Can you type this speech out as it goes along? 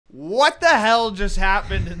What the hell just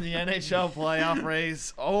happened in the NHL playoff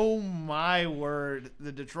race? Oh, my word.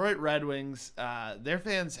 The Detroit Red Wings, their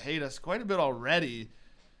fans hate us quite a bit already.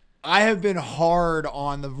 I have been hard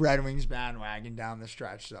on the Red Wings bandwagon down the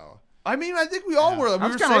stretch, though. I mean, I think we all were. We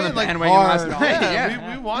were saying, like, last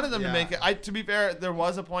night. We wanted them to make it. To be fair, there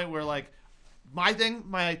was a point where, like,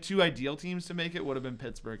 my two ideal teams to make it would have been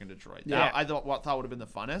Pittsburgh and Detroit. That I thought would have been the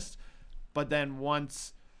funnest. But then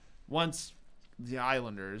once the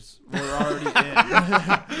Islanders were already in,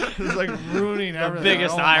 it was like ruining everything. The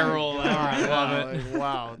biggest eye roll ever. I love it. Like,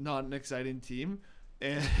 wow, not an exciting team.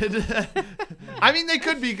 And I mean, they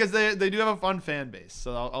could be because they do have a fun fan base.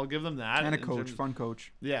 So I'll give them that. And a coach, fun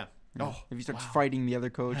coach. Yeah. Oh, if he starts fighting the other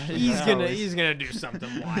coach, he's gonna do something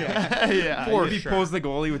wild. Yeah. Or if he pulls the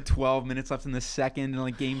goalie with 12 minutes left in the second in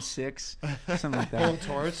like game 6, something like that.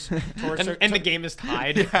 Torts. And the game is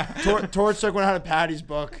tied. Torts took one out of Patty's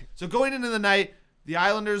book. So going into the night, the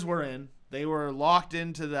Islanders were in. They were locked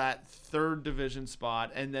into that third division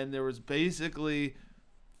spot, and then there was basically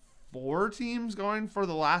 4 teams going for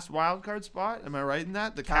the last wild card spot. Am I right in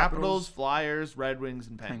that? The Capitals, Flyers, Red Wings,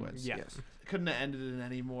 and Penguins. Yes. Couldn't have ended in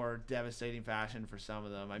any more devastating fashion for some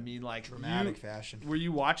of them. I mean, like Dramatic fashion. Were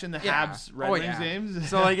you watching the Habs Red Wings games?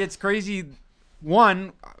 So like it's crazy.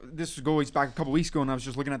 One, this goes back a couple weeks ago, and I was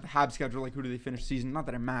just looking at the Habs schedule, like who do they finish the season? Not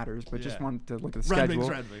that it matters, but just wanted to look at the schedule.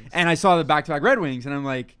 Red Wings. And I saw the back-to-back Red Wings, and I'm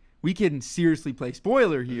like, we can seriously play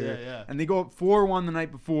spoiler here. Yeah. And they go up 4-1 the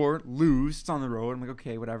night before, lose. It's on the road. I'm like,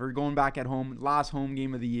 okay, whatever. Going back at home, last home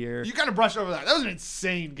game of the year. You kind of brushed over that. That was an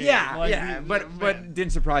insane game. But it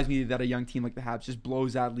didn't surprise me that a young team like the Habs just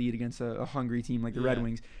blows that lead against a hungry team like the Red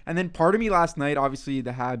Wings. And then part of me last night, obviously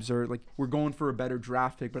the Habs are like, we're going for a better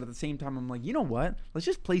draft pick. But at the same time, I'm like, you know what? Let's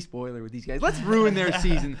just play spoiler with these guys. Let's ruin their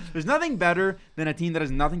season. There's nothing better than a team that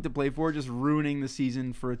has nothing to play for, just ruining the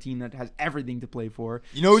season for a team that has everything to play for.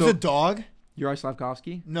 You know who's a dog? Yuri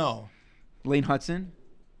Slavkovsky? No. Lane Hudson?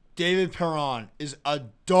 David Perron is a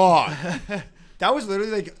dog. That was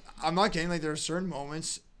literally like, I'm not kidding, like there are certain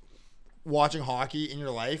moments watching hockey in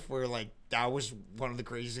your life where like that was one of the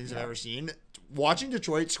craziest things I've ever seen. Watching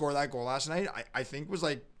Detroit score that goal last night, I think was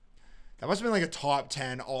like, that must have been like a top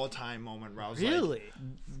 10 all-time moment where I was like,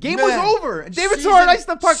 Game was over. David Perron iced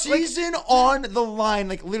the puck. Season on the line.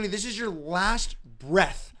 Like literally, this is your last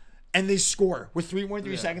breath. And they score with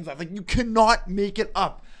 3.3 seconds left. Like, you cannot make it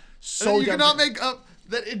up. So you cannot make up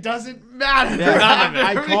that it doesn't matter. Yeah.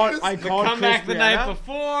 I called come back the night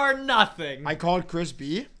before, nothing. I called Chris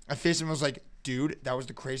B. I faced him and was like, dude, that was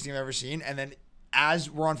the craziest thing I've ever seen. And then as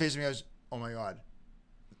we're on FaceTime, I was, oh my God.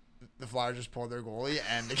 The Flyers just pulled their goalie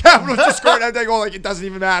and the Capitals just scored that goal. Like, it doesn't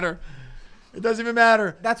even matter. It doesn't even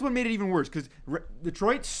matter. That's what made it even worse because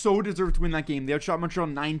Detroit so deserved to win that game. They outshot Montreal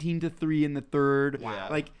 19-3 in the third. Wow.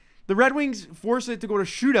 Like, the Red Wings force it to go to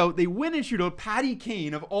shootout. They win in shootout. Patty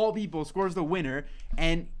Kane, of all people, scores the winner.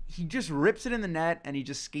 And he just rips it in the net, and he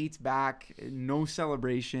just skates back. No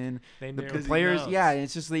celebration. The players,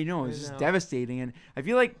 it's just they know. It's just devastating. And I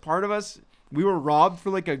feel like part of us, we were robbed for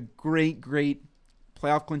like a great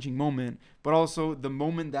playoff clinching moment. But also the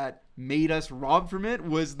moment that made us robbed from it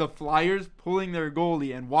was the Flyers pulling their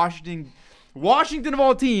goalie. And Washington of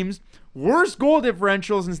all teams, worst goal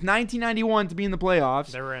differential since 1991 to be in the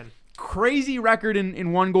playoffs. They were in. Crazy record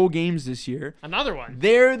in one-goal games this year. Another one.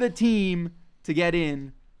 They're the team to get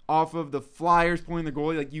in off of the Flyers pulling the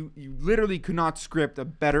goalie. Like, you literally could not script a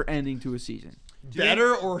better ending to a season.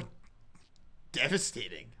 Better or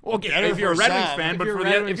devastating? Well, if you're a Red Wings fan, but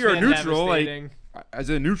if you're a neutral, like, as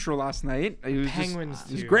a neutral last night,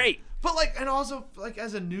 it was great. But, like, and also, like,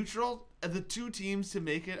 as a neutral, the two teams to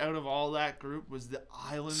make it out of all that group was the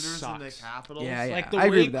Islanders and the Capitals. Yeah. Like, the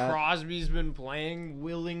way Crosby's been playing,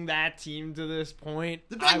 willing that team to this point.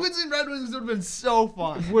 The Penguins and Red Wings would have been so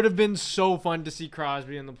fun. Would have been so fun to see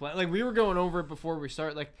Crosby in the play. Like, we were going over it before we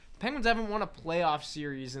start. Like, the Penguins haven't won a playoff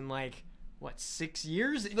series in, like, 6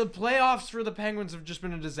 years? The playoffs for the Penguins have just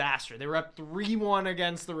been a disaster. They were up 3-1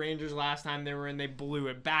 against the Rangers last time they were in. They blew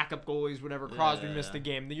it. Backup goalies, whatever. Crosby missed the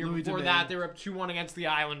game. The year before that, they were up 2-1 against the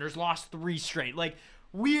Islanders. Lost 3 straight. Like,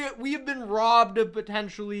 we have been robbed of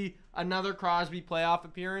potentially another Crosby playoff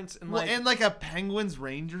appearance. And like a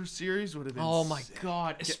Penguins-Rangers series would have been my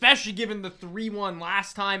God. Especially given the 3-1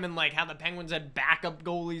 last time and, like, how the Penguins had backup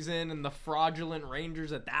goalies in and the fraudulent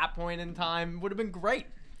Rangers at that point in time. Would have been great.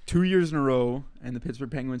 2 years in a row, and the Pittsburgh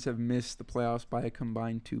Penguins have missed the playoffs by a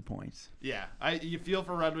combined 2 points. Yeah, you feel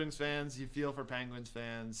for Red Wings fans, you feel for Penguins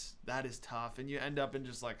fans. That is tough, and you end up in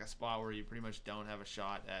just like a spot where you pretty much don't have a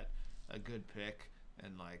shot at a good pick,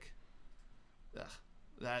 and like,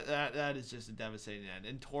 that is just a devastating end.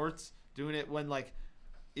 And Torts doing it when like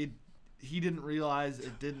it he didn't realize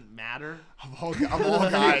it didn't matter. Of all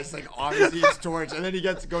guys, like obviously it's Torch, and then he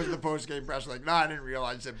goes to the post game press like, I didn't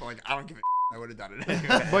realize it, but like I don't give a I would have done it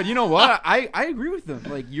anyway. But you know what? I agree with them.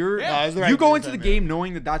 Like you go into the game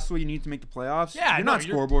knowing that that's what you need to make the playoffs. Yeah, you're not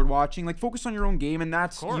scoreboard watching. Like focus on your own game, and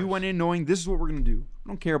that's you went in knowing this is what we're gonna do. I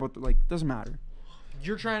don't care about doesn't matter.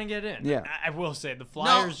 You're trying to get in. Yeah. I will say the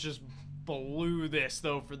Flyers just blew this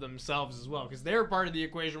though for themselves as well because they're part of the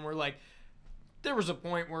equation where like there was a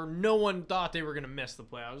point where no one thought they were gonna miss the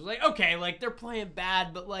playoffs. It was like okay, like they're playing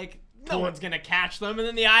bad, but like. No one's going to catch them. And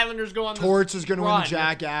then the Islanders go on this Torts is going to win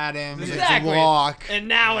Jack Adams. Exactly. It's a lock. And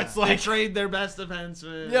now it's like... They trade their best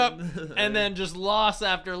defenseman. Yep. And then just loss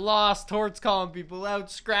after loss. Torts calling people out,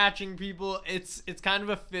 scratching people. It's kind of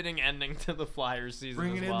a fitting ending to the Flyers season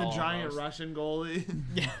Bringing as well, in the giant almost. Russian goalie.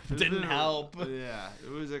 Yeah, didn't help. Yeah, it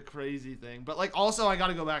was a crazy thing. But, like, also I got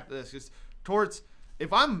to go back to this because Torts...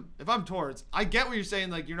 If I'm Torts, I get what you're saying.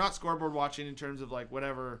 Like, you're not scoreboard watching in terms of, like,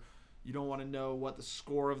 whatever... You don't want to know what the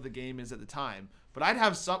score of the game is at the time. But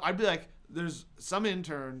I'd be like, there's some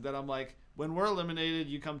intern that I'm like, when we're eliminated,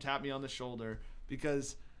 you come tap me on the shoulder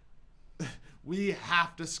because we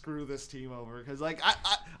have to screw this team over. Because, like,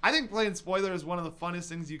 I think playing spoiler is one of the funnest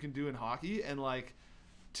things you can do in hockey. And, like,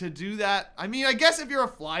 to do that, I mean, I guess if you're a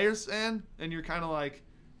Flyers fan and you're kind of like,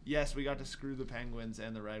 yes, we got to screw the Penguins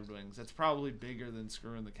and the Red Wings. That's probably bigger than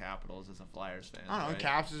screwing the Capitals as a Flyers fan. I don't know. Right?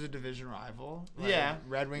 Caps is a division rival. Like, yeah.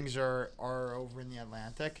 Red Wings are over in the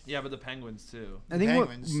Atlantic. Yeah, but the Penguins too. I think what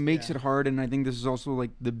makes it hard, and I think this is also like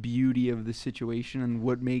the beauty of the situation and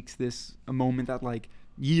what makes this a moment that like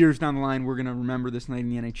years down the line we're going to remember this night in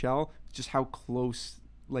the NHL, just how close.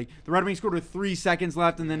 Like the Red Wings scored with 3 seconds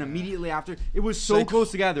left and then immediately after, it was so close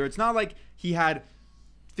together. It's not like he had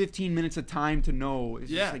 15 minutes of time to know. It's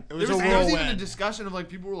just like, there was even a discussion of like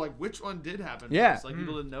people were like, which one did happen? Yeah, first? Like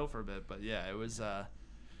people didn't know for a bit, but yeah, it was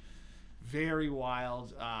very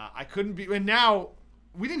wild. I couldn't be. And now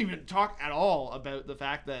we didn't even talk at all about the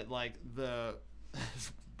fact that like the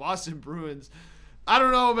Boston Bruins. I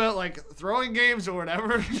don't know about like throwing games or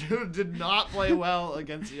whatever. Did not play well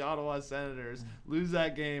against the Ottawa Senators. Lose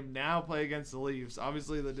that game. Now play against the Leafs.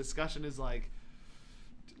 Obviously, the discussion is like.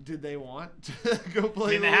 Did they want to go play?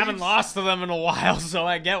 I mean, they haven't lost to them in a while, so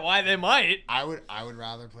I get why they might. I would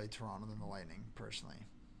rather play Toronto than the Lightning, personally.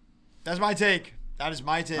 That's my take. That is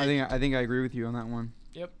my take. I think I agree with you on that one.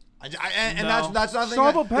 Yep. That's nothing.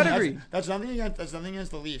 Solve pedigree. That's nothing against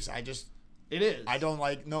the Leafs. It is. I don't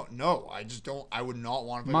like no. I just don't. I would not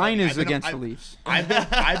want to play. Mine is against the Leafs. I've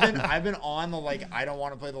been on the like I don't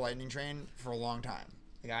want to play the Lightning train for a long time.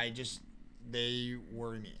 Like they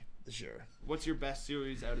worry me this year. What's your best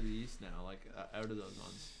series out of the East now? Like out of those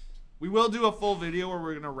ones, we will do a full video where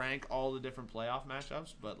we're gonna rank all the different playoff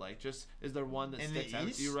matchups. But like, just is there one that sticks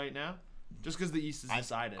out to you right now? Just because the East is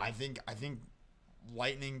decided. I think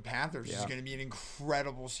Lightning Panthers is gonna be an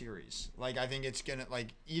incredible series. Like I think it's gonna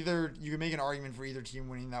like either you can make an argument for either team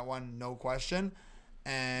winning that one, no question.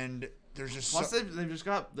 And there's just plus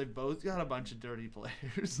they've both got a bunch of dirty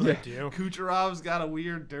players. Like, Kucherov's got a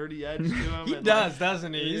weird dirty edge to him. He does,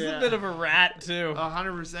 doesn't he? He's a bit of a rat too.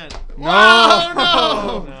 100%.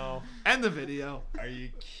 No. No. End the video. Are you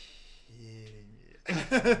kidding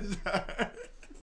me?